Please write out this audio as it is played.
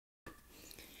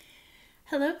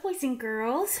Hello, boys and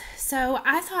girls. So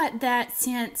I thought that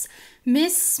since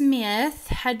Miss Smith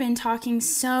had been talking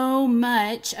so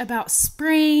much about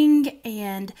spring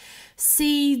and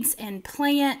seeds and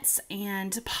plants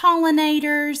and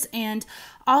pollinators and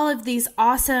all of these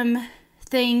awesome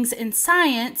things in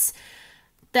science,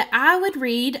 that I would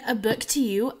read a book to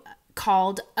you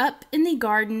called Up in the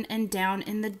Garden and Down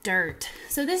in the Dirt.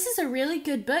 So this is a really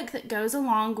good book that goes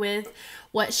along with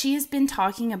what she has been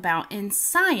talking about in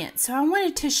science. So I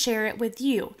wanted to share it with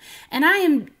you. And I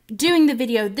am doing the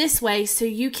video this way so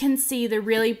you can see the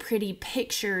really pretty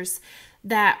pictures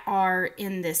that are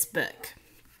in this book.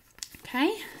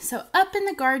 Okay, so Up in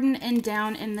the Garden and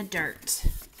Down in the Dirt.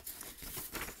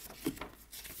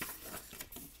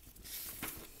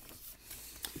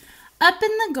 Up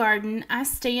in the garden I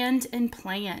stand and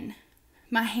plan,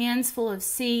 my hands full of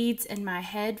seeds and my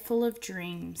head full of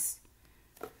dreams.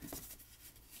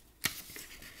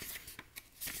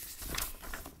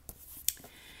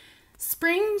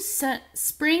 Spring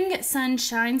sun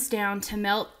shines down to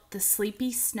melt the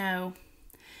sleepy snow.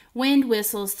 Wind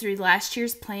whistles through last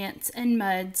year's plants and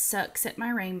mud sucks at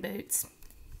my rain boots.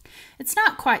 It's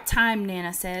not quite time,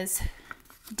 Nana says.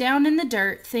 Down in the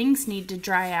dirt, things need to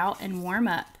dry out and warm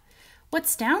up.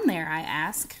 What's down there, I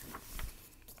ask.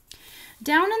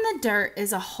 Down in the dirt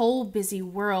is a whole busy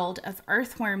world of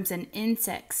earthworms and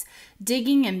insects,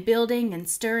 digging and building and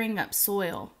stirring up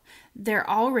soil. They're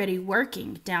already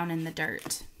working down in the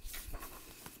dirt.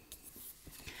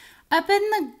 Up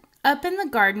in the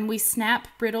garden, we snap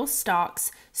brittle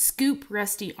stalks, scoop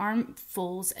rusty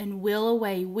armfuls, and wheel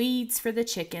away weeds for the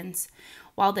chickens,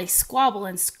 while they squabble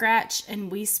and scratch, and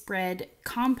we spread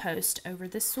compost over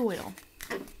the soil.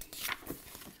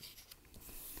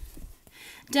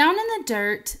 Down in the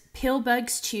dirt, pill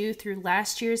bugs chew through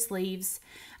last year's leaves.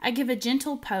 I give a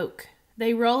gentle poke.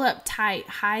 They roll up tight,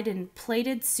 hide in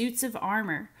plated suits of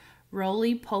armor,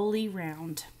 roly-poly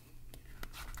round.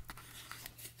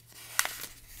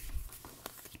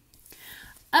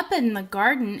 Up in the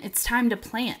garden, it's time to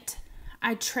plant.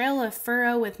 I trail a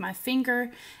furrow with my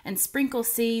finger and sprinkle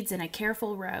seeds in a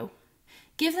careful row.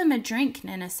 Give them a drink,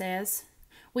 Nana says.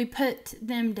 We put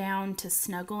them down to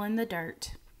snuggle in the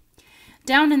dirt.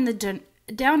 Down in the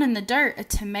dirt, a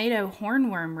tomato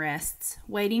hornworm rests,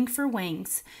 waiting for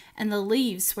wings, and the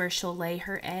leaves where she'll lay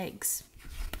her eggs.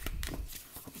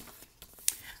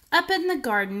 Up in the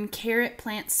garden, carrot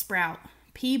plants sprout,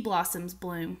 pea blossoms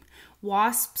bloom,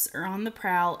 wasps are on the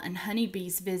prowl, and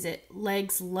honeybees visit,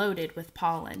 legs loaded with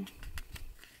pollen.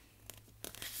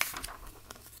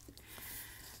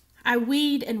 I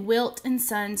weed and wilt in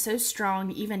sun so strong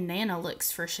even Nana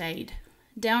looks for shade.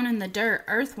 Down in the dirt,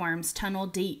 earthworms tunnel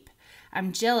deep.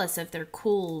 I'm jealous of their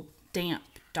cool, damp,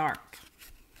 dark.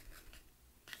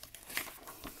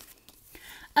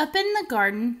 Up in the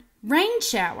garden, rain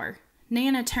shower.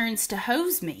 Nana turns to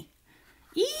hose me.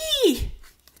 Eee!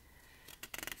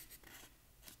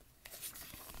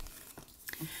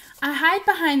 I hide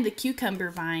behind the cucumber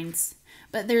vines,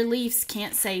 but their leaves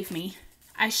can't save me.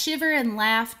 I shiver and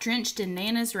laugh, drenched in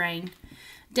Nana's rain.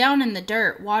 Down in the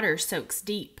dirt, water soaks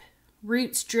deep.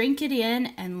 Roots drink it in,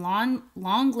 and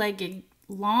long-legged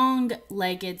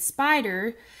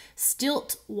spider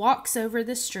stilt walks over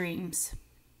the streams.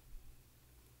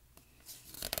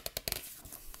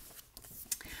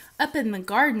 Up in the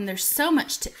garden, there's so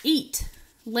much to eat.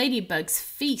 Ladybugs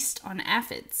feast on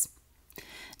aphids.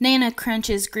 Nana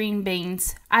crunches green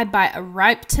beans. I bite a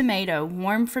ripe tomato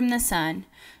warm from the sun.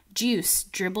 Juice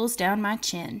dribbles down my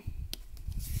chin.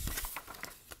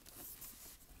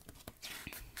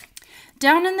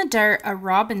 Down in the dirt, a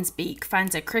robin's beak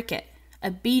finds a cricket,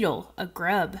 a beetle, a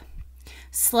grub.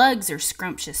 Slugs are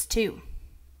scrumptious too.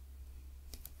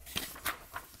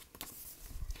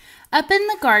 Up in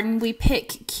the garden, we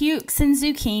pick cukes and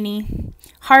zucchini,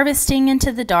 harvesting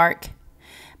into the dark.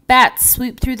 Bats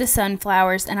swoop through the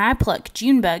sunflowers, and I pluck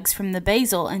June bugs from the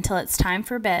basil until it's time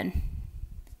for bed.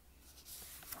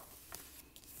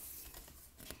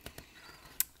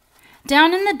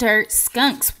 Down in the dirt,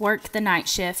 skunks work the night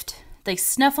shift. They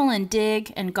snuffle and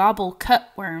dig and gobble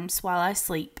cutworms while I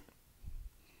sleep.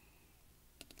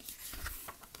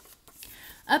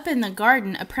 Up in the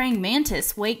garden, a praying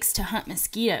mantis wakes to hunt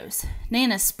mosquitoes.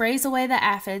 Nana sprays away the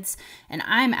aphids, and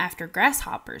I'm after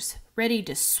grasshoppers, ready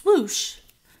to swoosh,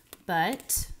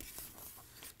 but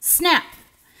snap!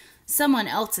 Someone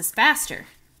else is faster.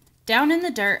 Down in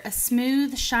the dirt, a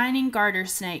smooth, shining garter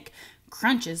snake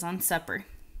crunches on supper.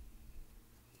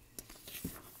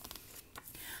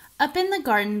 Up in the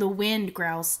garden, the wind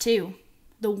growls too.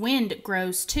 The wind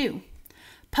grows too.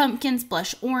 Pumpkins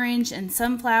blush orange and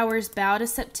sunflowers bow to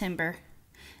September.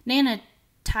 Nana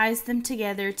ties them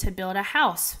together to build a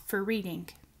house for reading.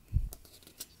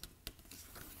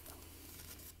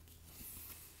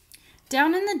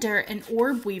 Down in the dirt, an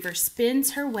orb weaver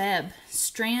spins her web,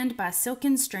 strand by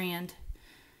silken strand.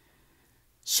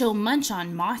 She'll munch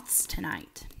on moths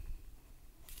tonight.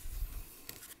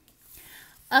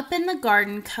 Up in the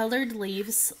garden, colored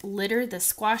leaves litter the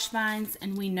squash vines,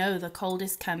 and we know the cold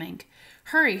is coming.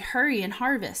 Hurry, hurry, and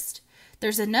harvest.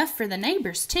 There's enough for the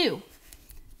neighbors, too.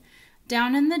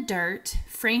 Down in the dirt,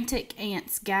 frantic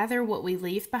ants gather what we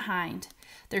leave behind.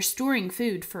 They're storing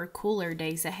food for cooler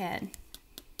days ahead.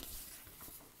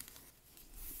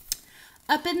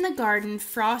 Up in the garden,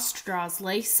 frost draws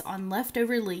lace on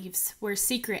leftover leaves where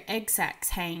secret egg sacs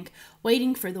hang,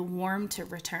 waiting for the warm to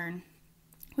return.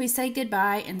 We say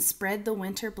goodbye and spread the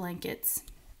winter blankets.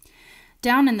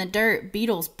 Down in the dirt,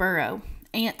 beetles burrow.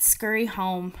 Ants scurry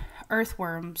home.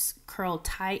 Earthworms curl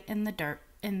tight in the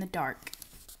dark.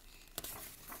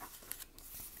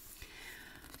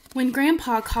 When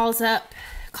Grandpa calls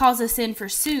us in for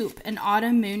soup, an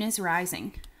autumn moon is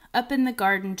rising. Up in the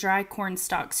garden, dry corn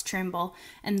stalks tremble,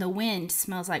 and the wind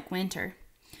smells like winter.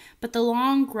 But the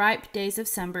long, ripe days of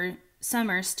summer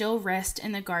still rest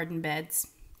in the garden beds.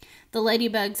 The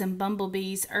ladybugs and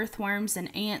bumblebees, earthworms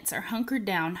and ants are hunkered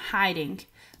down, hiding,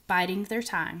 biding their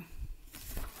time.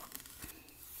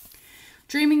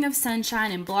 Dreaming of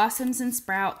sunshine and blossoms and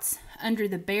sprouts, under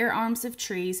the bare arms of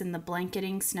trees and the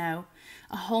blanketing snow,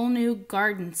 a whole new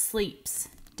garden sleeps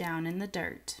down in the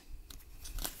dirt.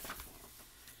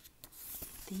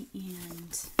 The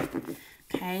end.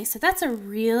 Okay, so that's a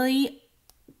really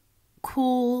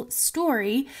cool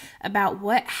story about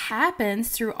what happens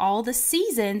through all the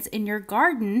seasons in your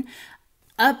garden,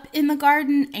 up in the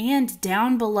garden and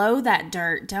down below that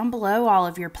dirt, down below all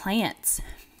of your plants.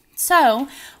 So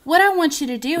what I want you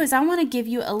to do is I want to give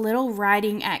you a little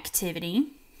writing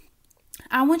activity.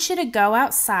 I want you to go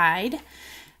outside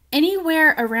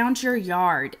anywhere around your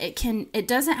yard. It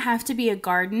doesn't have to be a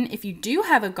garden. If you do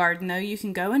have a garden, though, you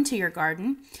can go into your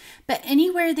garden. But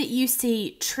anywhere that you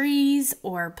see trees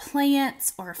or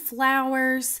plants or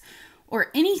flowers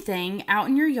or anything out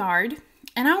in your yard,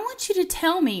 and I want you to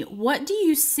tell me, what do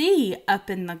you see up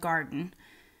in the garden?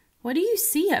 What do you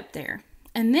see up there?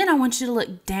 And then I want you to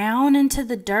look down into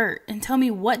the dirt and tell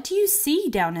me, what do you see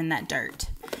down in that dirt?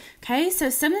 Okay, so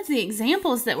some of the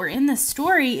examples that were in the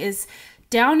story is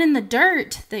down in the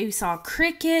dirt, that you saw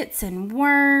crickets and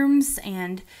worms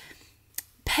and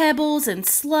pebbles and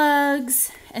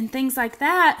slugs and things like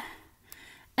that.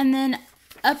 And then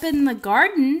up in the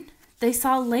garden, they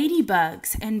saw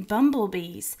ladybugs and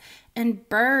bumblebees and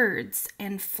birds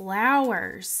and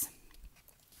flowers.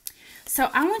 So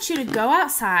I want you to go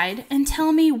outside and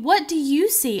tell me, what do you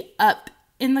see up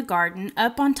in the garden,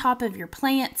 up on top of your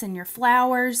plants and your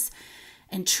flowers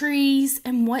and trees,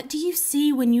 and what do you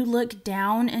see when you look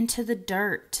down into the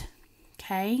dirt?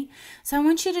 Okay, so I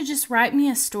want you to just write me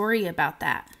a story about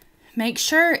that. Make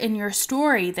sure in your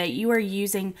story that you are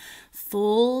using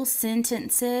full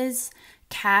sentences,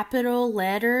 capital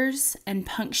letters, and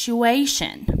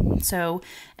punctuation. So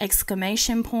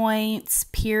exclamation points,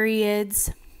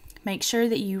 periods. Make sure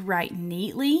that you write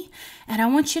neatly, and I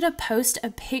want you to post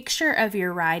a picture of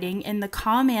your writing in the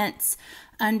comments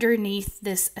underneath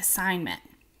this assignment.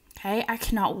 Okay, I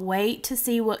cannot wait to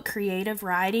see what creative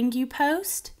writing you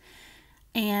post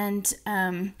and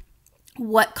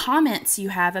what comments you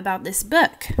have about this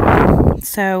book.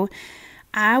 So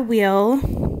I will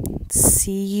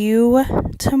see you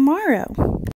tomorrow.